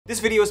This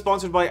video is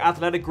sponsored by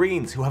Athletic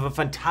Greens, who have a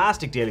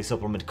fantastic daily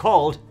supplement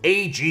called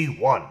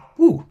AG1.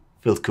 Ooh,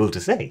 feels cool to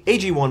say.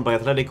 AG1 by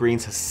Athletic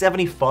Greens has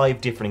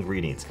 75 different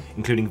ingredients,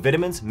 including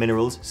vitamins,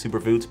 minerals,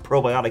 superfoods,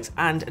 probiotics,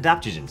 and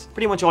adaptogens.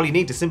 Pretty much all you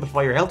need to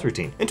simplify your health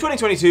routine. In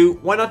 2022,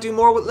 why not do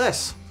more with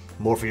less?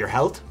 More for your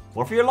health?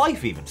 More for your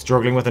life even.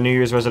 Struggling with a New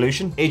Year's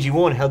resolution?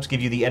 AG1 helps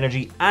give you the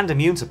energy and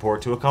immune support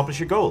to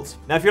accomplish your goals.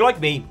 Now if you're like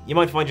me, you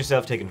might find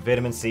yourself taking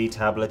vitamin C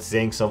tablets,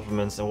 zinc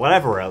supplements, and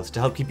whatever else to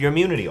help keep your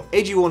immunity up.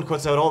 AG1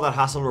 cuts out all that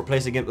hassle,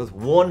 replacing it with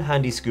one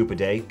handy scoop a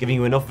day, giving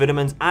you enough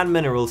vitamins and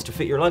minerals to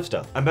fit your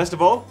lifestyle. And best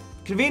of all,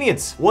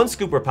 convenience. One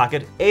scoop per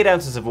packet, 8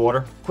 ounces of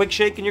water, quick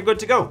shake and you're good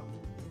to go.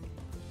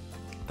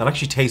 That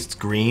actually tastes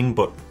green,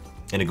 but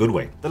in a good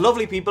way. The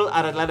lovely people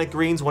at Athletic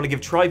Greens want to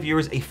give Try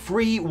viewers a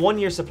free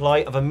 1-year supply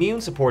of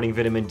immune-supporting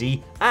vitamin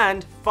D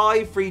and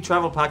 5 free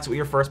travel packs with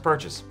your first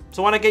purchase.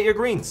 So why not get your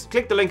greens?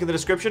 Click the link in the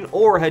description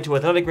or head to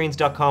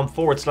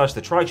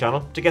athleticgreens.com/the Try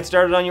channel to get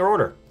started on your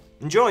order.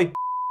 Enjoy!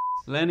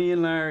 Lenny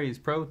and Larry's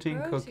protein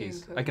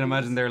cookies. I can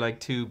imagine they're like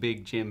two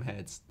big gym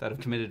heads that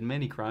have committed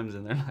many crimes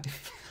in their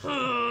life.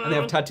 And they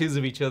have tattoos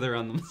of each other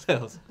on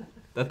themselves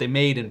that they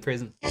made in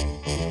prison.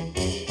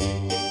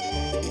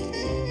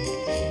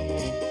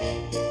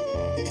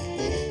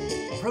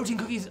 Protein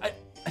cookies,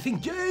 I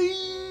think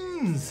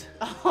James!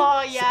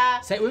 Oh yeah.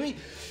 Say it with me.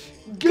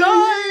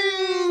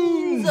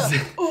 Gains!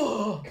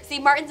 Oh. See,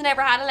 Martin's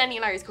never had a Lenny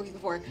and Larry's cookie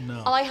before.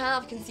 No. I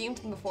have consumed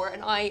them before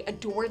and I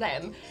adore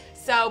them.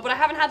 So, but I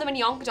haven't had them in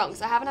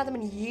Yonkadonks. I haven't had them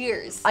in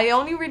years. I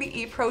only really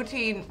eat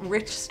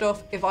protein-rich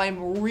stuff if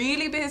I'm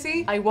really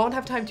busy. I won't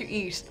have time to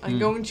eat. I'm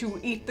going to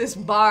eat this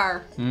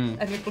bar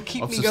and it will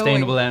keep me going.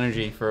 Sustainable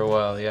energy for a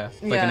while, yeah.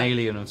 Like an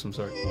alien of some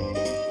sort.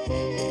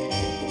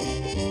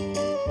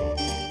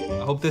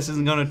 I hope this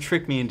isn't gonna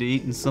trick me into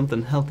eating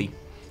something healthy,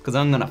 because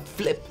I'm gonna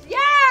flip.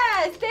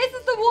 Yes! This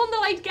is the one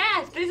that I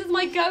get. This is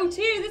my go-to.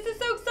 This is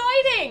so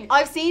exciting.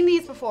 I've seen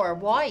these before.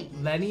 Why?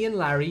 Lenny and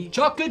Larry.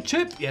 Chocolate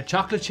chip. Yeah,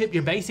 chocolate chip.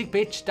 Your basic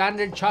bitch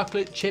standard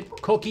chocolate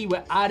chip cookie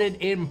with added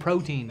in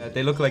protein.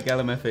 They look like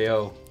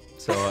LMFAO,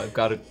 so I've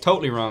got it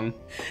totally wrong.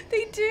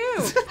 They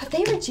do. Have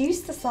they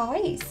reduced the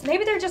size?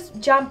 Maybe they're just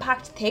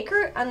jam-packed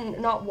thicker and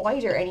not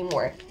wider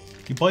anymore.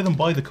 You buy them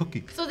by the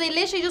cookie. So they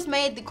literally just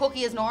made the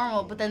cookie as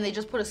normal, but then they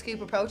just put a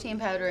scoop of protein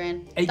powder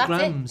in. 8 That's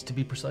grams to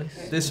be precise.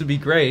 This would be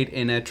great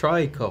in a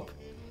Try cup.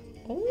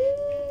 Ooh.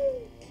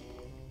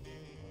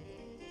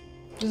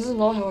 This is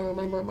not how I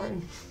remember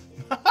Martin.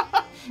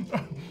 That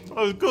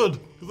was good,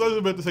 because I was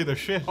about to say they're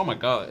shit. Oh my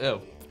god,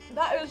 ew.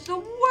 That is the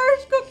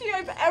worst cookie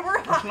I've ever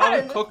had. It's not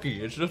a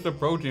cookie, it's just a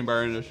protein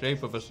bar in the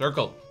shape of a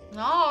circle.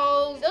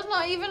 No, that's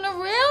not even a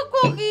real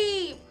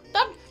cookie.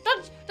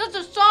 That's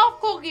a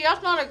soft cookie.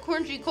 That's not a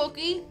crunchy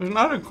cookie. It's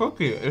not a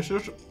cookie, it's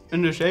just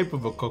in the shape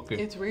of a cookie.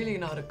 It's really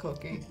not a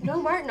cookie.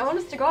 No, Martin,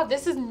 honest to God,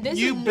 this is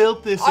You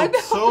built this up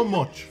so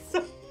much.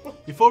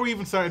 Before we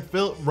even started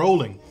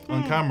rolling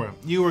on camera,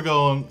 you were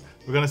going,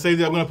 we're going to say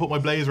that I'm going to put my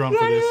blazer on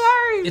for this.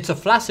 It's a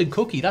flaccid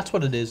cookie, that's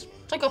what it is.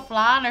 It's like a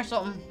flan or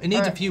something. It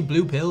needs a few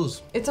blue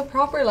pills. It's a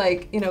proper,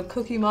 like, you know,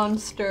 Cookie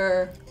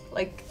Monster,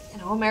 like, you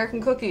know,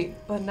 American cookie,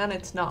 but then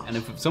it's not. And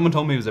if someone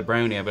told me it was a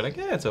brownie, I'd be like,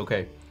 yeah, it's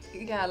okay.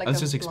 Yeah, like I was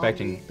a just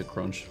expecting blondie. the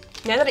crunch.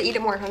 Now that I eat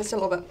it more, I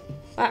still love it.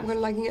 I'm gonna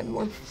like it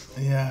more.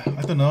 Yeah,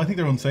 I don't know. I think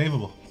they're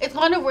unsavable. It's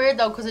kind of weird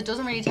though, because it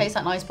doesn't really taste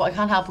that nice, but I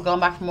can't help but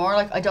going back for more.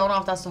 Like, I don't know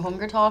if that's the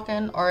hunger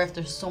talking or if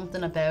there's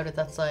something about it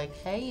that's like,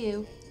 hey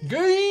you.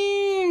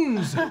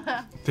 Gains!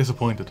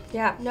 Disappointed.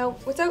 Yeah, no,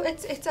 it's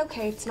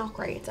okay. It's not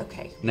great. It's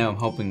okay. Now I'm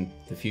hoping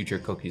the future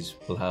cookies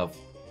will have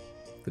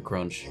the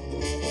crunch.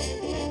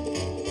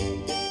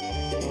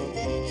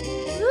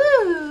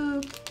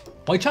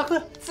 White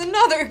chocolate? It's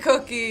another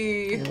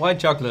cookie. White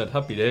chocolate,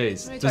 happy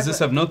days. Does this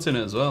have nuts in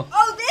it as well?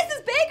 Oh, this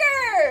is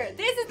bigger.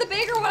 This is the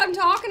bigger one I'm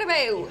talking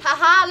about.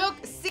 Haha, look,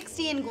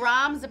 16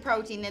 grams of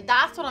protein. Now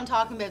that's what I'm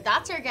talking about.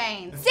 That's your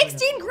gains.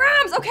 16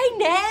 grams. Okay,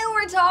 now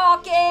we're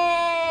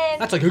talking.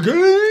 That's like a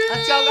gains!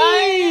 That's your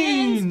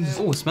gains.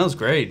 Oh, it smells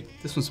great.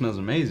 This one smells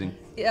amazing.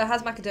 Yeah, it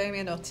has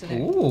macadamia nuts in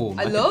it. Ooh,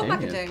 I love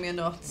macadamia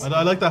nuts.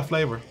 I like that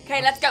flavour.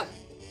 Okay, let's go.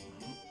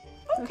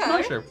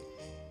 Okay. Sure.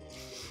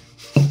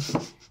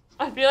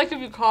 I feel like if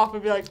you cough,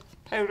 it'd be like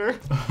powder.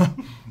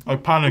 I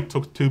panicked,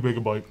 took too big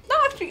a bite. No,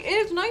 actually,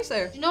 it is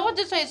nicer. You know what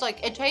this tastes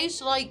like? It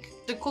tastes like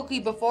the cookie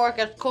before it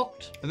gets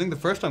cooked. I think the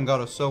first time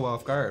got us so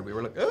off guard. We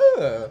were like,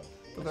 ah,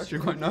 that's actually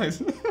quite nice.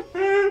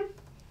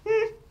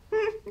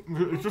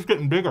 It's just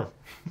getting bigger.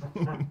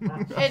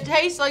 It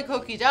tastes like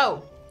cookie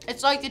dough.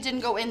 It's like it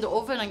didn't go in the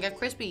oven and get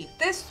crispy.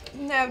 This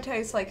now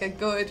tastes like a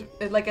good,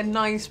 like a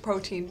nice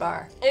protein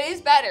bar. It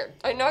is better.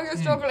 I know you're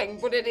struggling,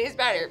 but it is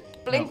better.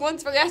 Blink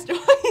once for yes,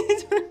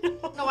 twice for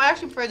no. No, I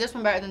actually prefer this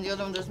one better than the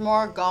other one. There's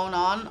more going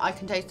on. I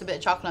can taste a bit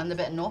of chocolate and a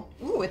bit of nut.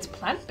 Ooh, it's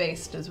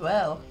plant-based as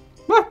well.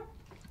 What?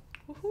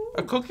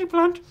 A cookie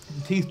plant?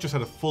 The teeth just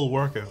had a full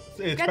workout.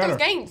 It's Get better. those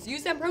gains.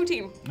 Use that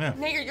protein. Yeah.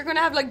 Now you're gonna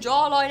have like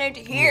jawline out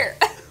to here.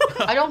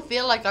 I don't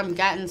feel like I'm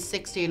getting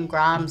 16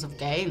 grams of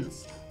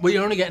gains. Well,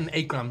 you're only getting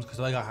 8 grams because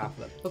I got half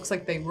of it. Looks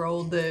like they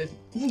rolled the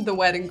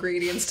wet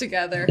ingredients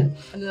together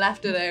and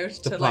left it out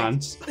The to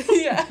plants. like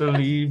yeah. The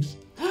leaves.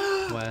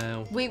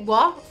 Wow. Wait,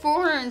 what?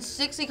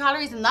 460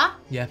 calories in that?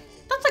 Yeah.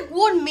 That's like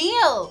 1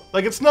 meal.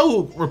 Like, it's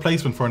no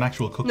replacement for an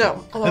actual cookie.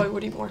 No, although I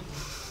would eat more.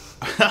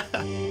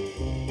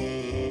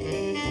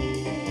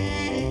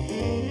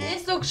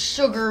 This looks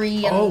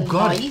sugary and Oh,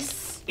 God.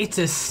 nice. It's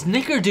a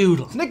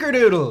snickerdoodle.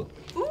 Snickerdoodle.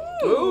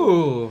 Ooh.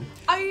 Ooh.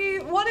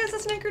 What is a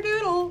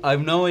snickerdoodle? I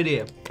have no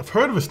idea. I've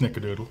heard of a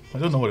snickerdoodle. I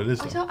don't know what it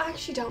is, I though.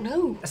 actually don't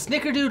know. A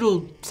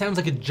snickerdoodle sounds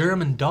like a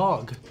German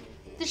dog.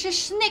 This is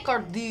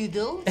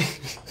snickerdoodle.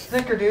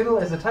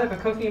 Snickerdoodle is a type of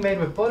cookie made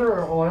with butter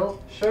or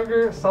oil,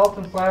 sugar, salt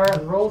and flour,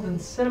 and rolled in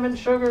cinnamon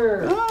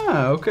sugar.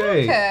 Ah,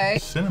 okay. Okay.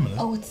 Cinnamon.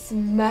 Oh, it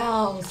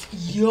smells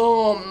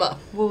yum.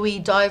 Will we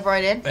dive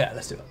right in? Yeah,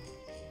 let's do it.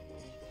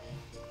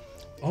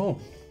 Oh,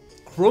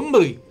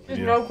 crumbly. There's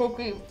Yeah. no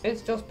cookie.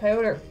 It's just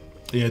powder.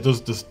 Yeah, it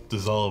does just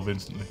dissolve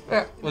instantly.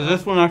 Yeah. Well,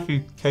 this one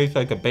actually tastes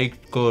like a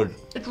baked good.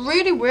 It's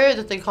really weird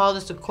that they call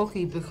this a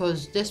cookie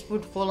because this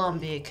would full on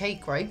be a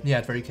cake, right? Yeah,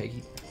 it's very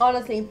cakey.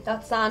 Honestly,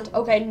 that's sand.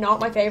 Okay, not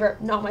my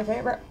favorite. Not my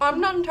favorite. I'm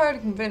not entirely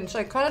convinced.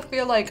 I kind of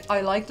feel like I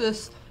like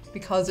this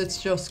because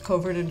it's just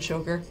covered in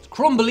sugar. It's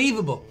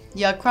crumbelievable.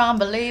 Yeah,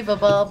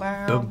 crumbelievable.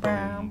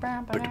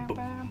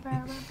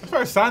 As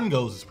far as sand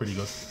goes, it's pretty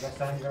good. Best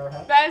sand you've ever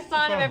had? Best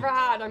sand I've ever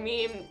had. I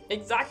mean,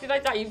 exactly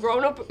like that. You've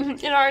grown up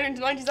in Ireland,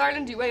 90s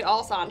Ireland, you ate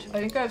all sand. I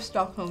think I have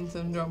Stockholm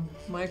syndrome.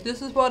 I'm like,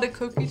 this is what a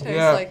cookie tastes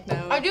Yeah. like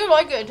now. I do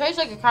like it. It tastes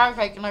like a carrot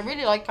cake, and I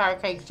really like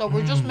carrot cake. So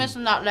we're just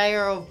missing that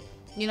layer of,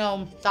 you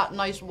know, that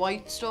nice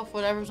white stuff,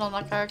 whatever's on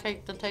that carrot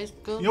cake that tastes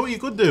good. You know what you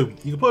could do?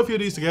 You could put a few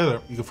of these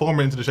together. You could form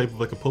it into the shape of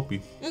like a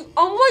puppy.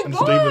 Oh my And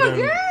just leave it god,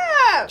 there.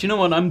 yeah! Do you know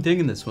what? I'm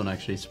digging this one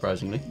actually,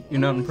 surprisingly. You're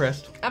not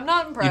impressed? I'm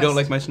not impressed. You don't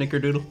like my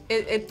snickerdoodle?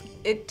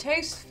 It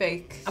tastes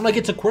fake. And like,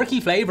 it's a quirky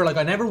flavor. Like,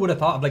 I never would have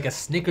thought of like a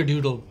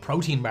snickerdoodle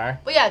protein bar.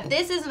 But yeah,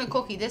 this isn't a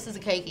cookie. This is a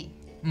cakey.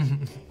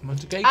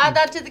 It's a cakey. Add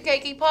that to the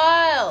cakey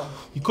pile.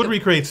 You could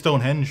recreate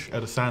Stonehenge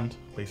out of sand,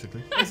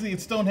 basically. Basically,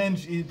 it's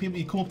Stonehenge. You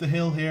come up the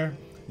hill here,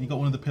 and you got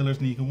one of the pillars,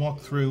 and you can walk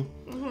through.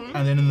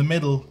 And then in the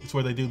middle, it's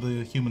where they do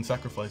the human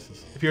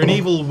sacrifices. If you're an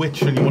evil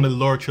witch and you want to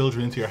lure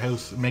children into your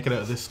house, make it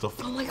out of this stuff.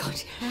 Oh my god,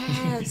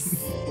 yes.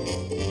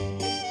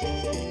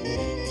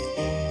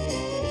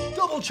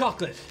 Double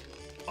chocolate.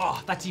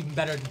 Oh, that's even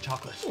better than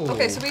chocolate.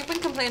 Okay, so we've been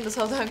complaining this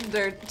whole time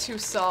they're too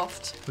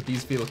soft. But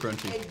these feel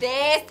crunchy.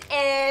 This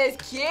is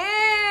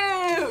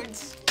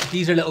cute.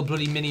 These are little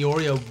bloody mini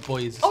Oreo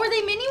boys. Oh, are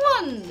they mini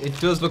ones? It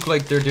does look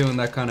like they're doing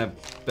that kind of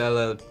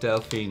Bella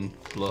Delphine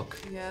look.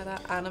 Yeah,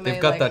 that anime.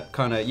 They've got that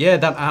kind of, yeah,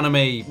 that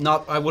anime,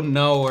 not, I wouldn't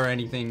know or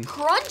anything.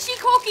 Crunchy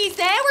cookies,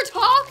 now we're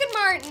talking,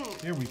 Martin.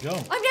 Here we go.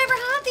 I've never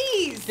had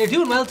these. They're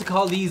doing well to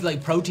call these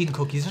like protein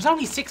cookies. There's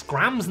only 6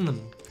 grams in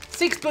them.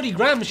 6 bloody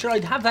grams. Sure,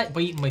 I'd have that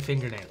by eating my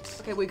fingernails.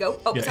 Okay, we go.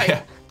 Oh, Yeah, sorry.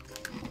 yeah.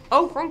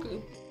 Oh, crunchy.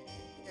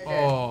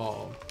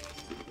 Oh.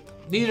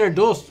 These are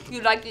dust.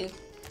 You like these?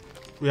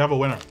 We have a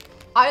winner.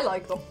 I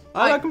like them.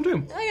 I like them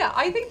too. Oh yeah,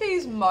 I think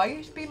these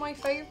might be my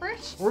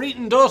favorite. We're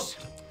eating dust.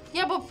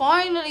 Yeah, but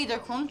finally they're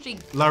crunchy.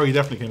 Larry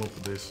definitely came up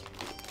with this.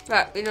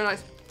 Yeah, these are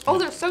nice. Oh,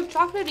 they're so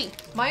chocolatey.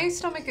 My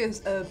stomach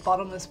is a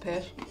bottomless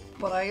pit,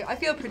 but I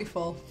feel pretty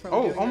full from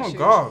doing Oh my this shoot.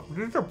 god,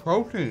 these are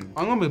protein.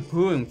 I'm gonna be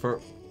pooing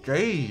for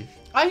days.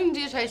 I think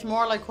these taste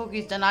more like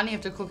cookies than any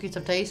of the cookies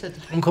I've tasted.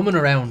 I'm coming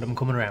around. I'm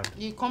coming around.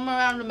 You come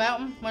around the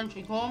mountain once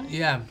you come.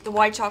 Yeah. The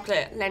white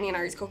chocolate Lenny and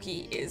I's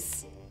cookie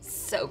is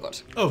so good.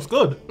 Oh, it's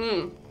good.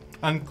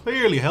 And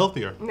clearly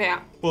healthier. Yeah.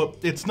 But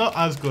it's not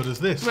as good as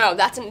this. No,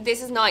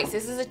 this is nice.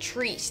 This is a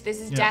treat. This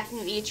is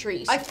definitely a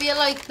treat. I feel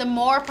like the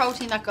more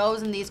protein that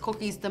goes in these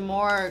cookies, the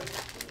more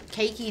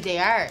cakey they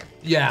are.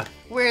 Yeah.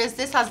 Whereas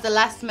this has the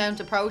less amount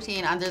of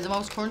protein and they're the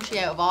most crunchy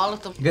out of all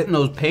of them. Getting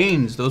those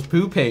pains, those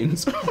poo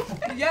pains.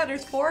 Yeah,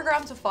 there's 4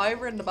 grams of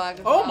fiber in the bag.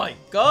 As Oh well. my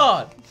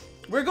god.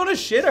 We're gonna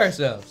shit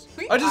ourselves.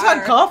 We I just are.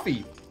 had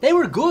coffee. They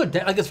were good.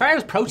 Like, as far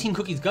as protein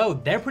cookies go,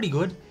 they're pretty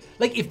good.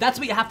 Like, if that's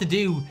what you have to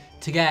do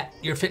to get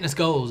your fitness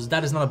goals,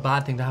 that is not a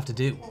bad thing to have to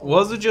do.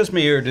 Was it just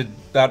me or did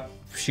that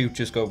shoot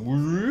just go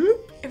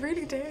whoop? It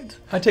really did.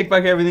 I take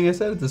back everything I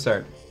said at the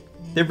start.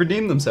 They've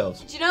redeemed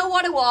themselves. Do you know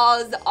what it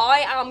was? I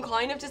am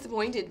kind of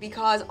disappointed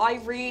because I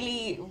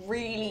really,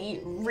 really,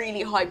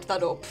 really hyped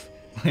that up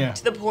Yeah.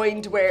 to the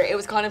point where it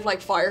was kind of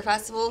like Fire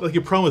Festival. Like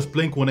you promised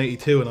Blink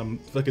 182 and I'm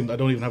fucking, I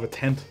don't even have a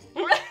tent.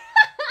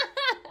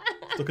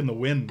 Stuck in the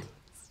wind.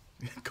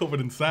 Covered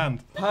in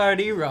sand.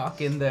 Party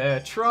rock in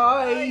the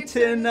try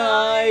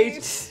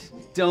tonight.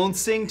 Don't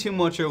sing too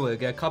much or we'll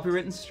get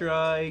copywritten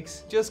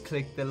strikes. Just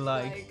click the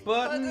like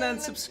button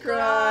and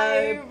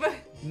subscribe.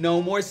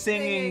 No more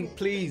singing,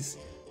 please.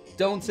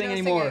 Don't sing No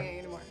anymore. singing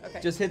anymore.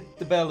 Okay. Just hit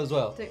the bell as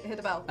well. Hit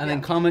the bell. And yeah.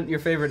 then comment your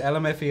favorite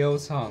LMFAO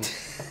song.